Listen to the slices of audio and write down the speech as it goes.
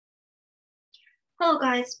Hello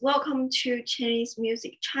guys, welcome to Chinese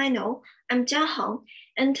Music Channel. I'm Jiahang,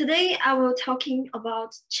 and today I will talking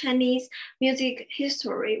about Chinese music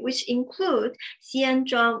history, which include Xian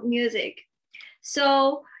drum music.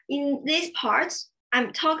 So in this part,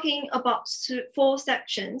 I'm talking about four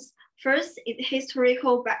sections. First is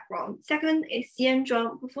historical background. Second is Xian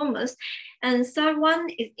drum performance, and third one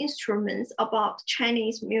is instruments about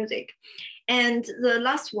Chinese music, and the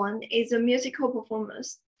last one is a musical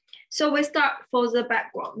performance. So we start for the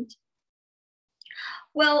background.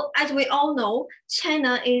 Well, as we all know,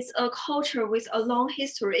 China is a culture with a long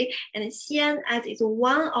history, and Xi'an as is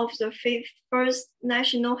one of the first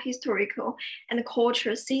national historical and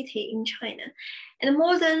cultural city in China. And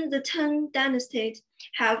more than the 10 dynasties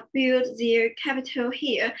have built their capital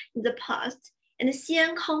here in the past. And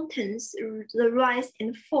Xi'an contains the rise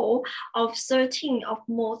and fall of 13 of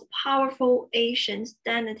most powerful Asian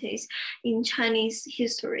dynasties in Chinese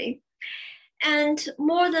history. And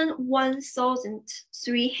more than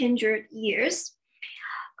 1,300 years,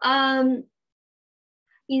 in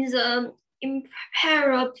the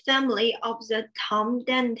imperial family of the Tang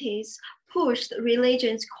dynasties pushed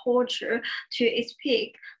religion's culture to its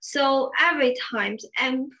peak. So every time the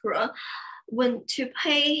emperor went to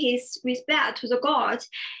pay his respect to the god,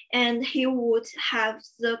 and he would have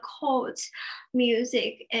the court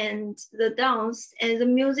music and the dance, and the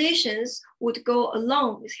musicians would go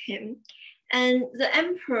along with him. And the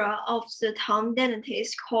emperor of the Tang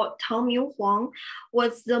dynasties, called Tang Huang,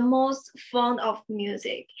 was the most fond of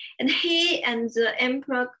music. And he and the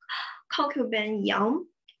emperor concubine Yang,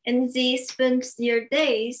 and they spent their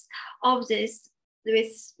days of this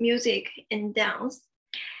with music and dance.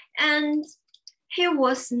 And he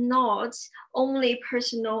was not only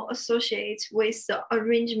personal associate with the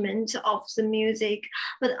arrangement of the music,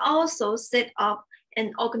 but also set up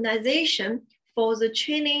an organization for the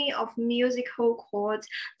training of musical called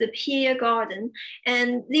the Pier Garden.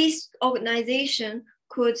 And this organization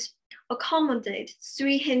could accommodate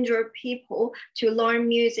 300 people to learn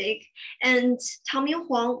music. And Tang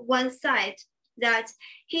Huang once said that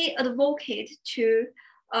he advocated to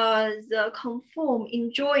the conform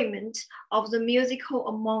enjoyment of the musical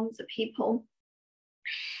among the people.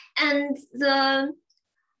 And the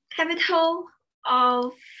capital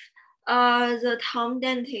of the Tang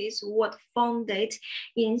dynasties was founded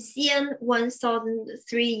in Xi'an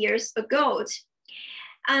 1,003 years ago.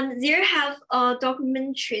 And there have a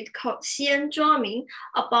documentary called Xi'an drumming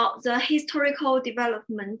about the historical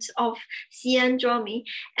development of Xi'an drumming,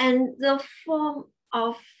 and the form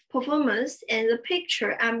of performance and the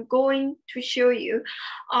picture I'm going to show you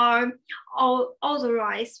are all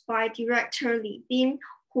authorized by director Li Bin,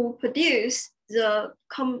 who produced the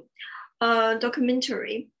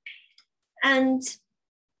documentary. And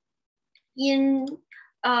in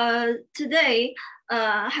today,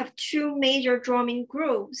 have two major drumming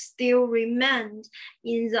groups still remain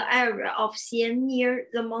in the area of Xi'an near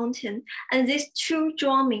the mountain. And these two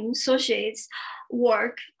drumming associates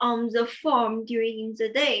work on the form during the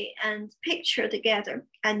day and picture together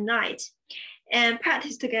at night and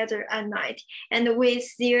practice together at night and with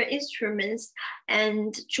their instruments.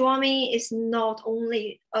 And drumming is not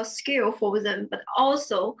only a skill for them, but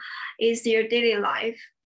also is their daily life.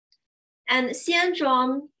 And Xi'an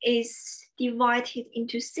drum is divided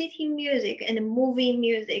into city music and moving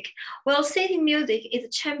music. Well, city music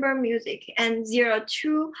is chamber music, and there are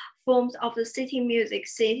two forms of the city music,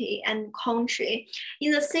 city and country.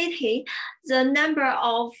 In the city, the number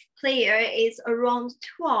of players is around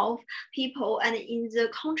 12 people, and in the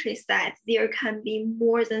countryside, there can be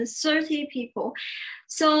more than 30 people.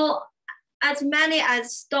 So as many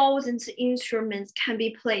as thousands of instruments can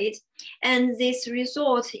be played, and this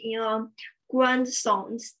results in grand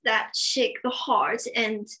songs that shake the heart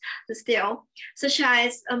and the steel, such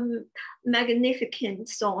as a magnificent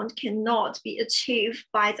song cannot be achieved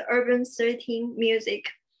by the urban setting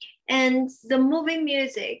music. And the moving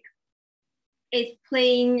music is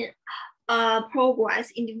playing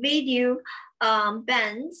progress individual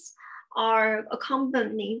bands are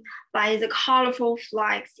accompanied by the colorful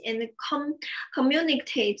flags and the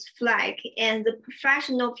community flag and the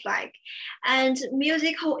professional flag. And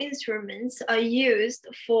musical instruments are used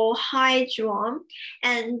for high drum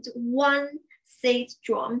and one set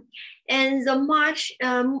drum. And the march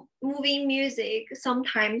moving music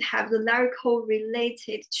sometimes have the lyrical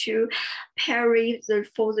related to parry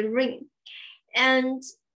for the ring. And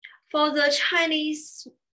for the Chinese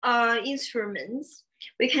instruments,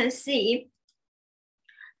 we can see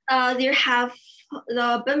there have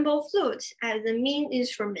the bamboo flute as the main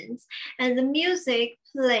instruments, and the music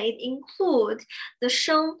played include the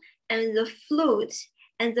sheng and the flute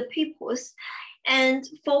and the peoples. And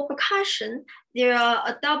for percussion, there are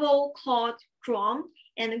a double clawed drum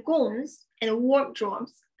and gongs and warp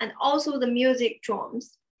drums, and also the music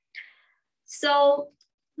drums. So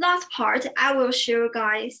last part, I will show you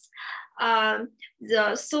guys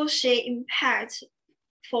the social impact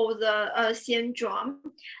for the Xi'an drum.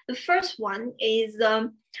 The first one is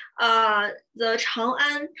the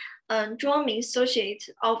Chang'an Drumming Associate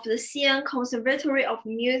of the Xi'an Conservatory of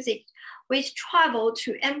Music, which traveled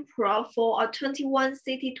to Emperor for a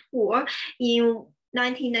 21-city tour in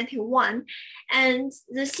 1991, and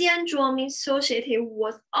the Xi'an Drumming Society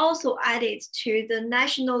was also added to the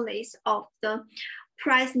national list of the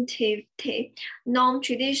presentative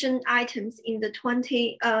non-tradition items in the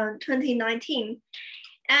 2019.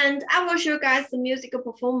 And I will show you guys the musical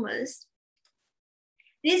performance.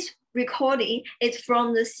 This recording is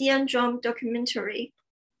from the Xi'an Drum documentary.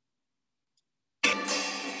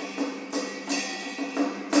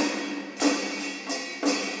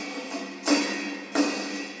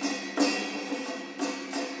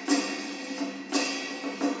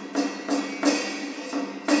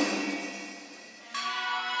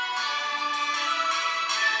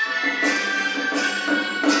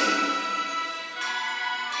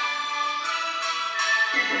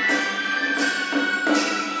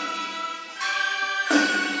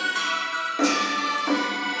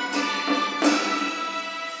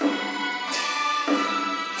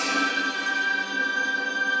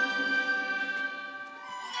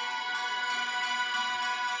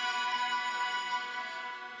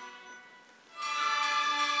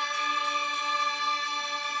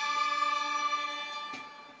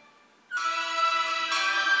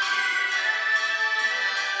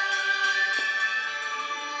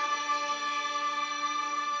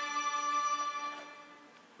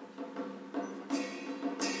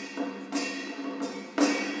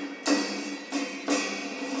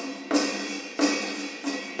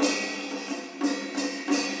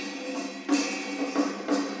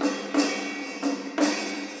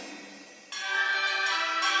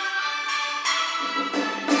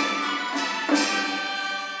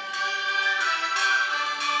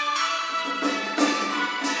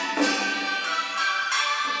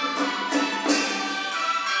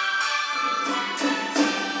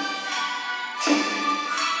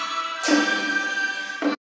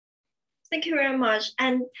 Thank you very much.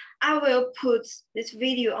 And I will put this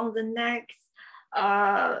video on the next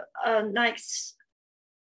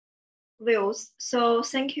videos. So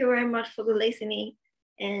thank you very much for the listening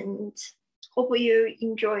and hope you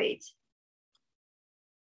enjoy it.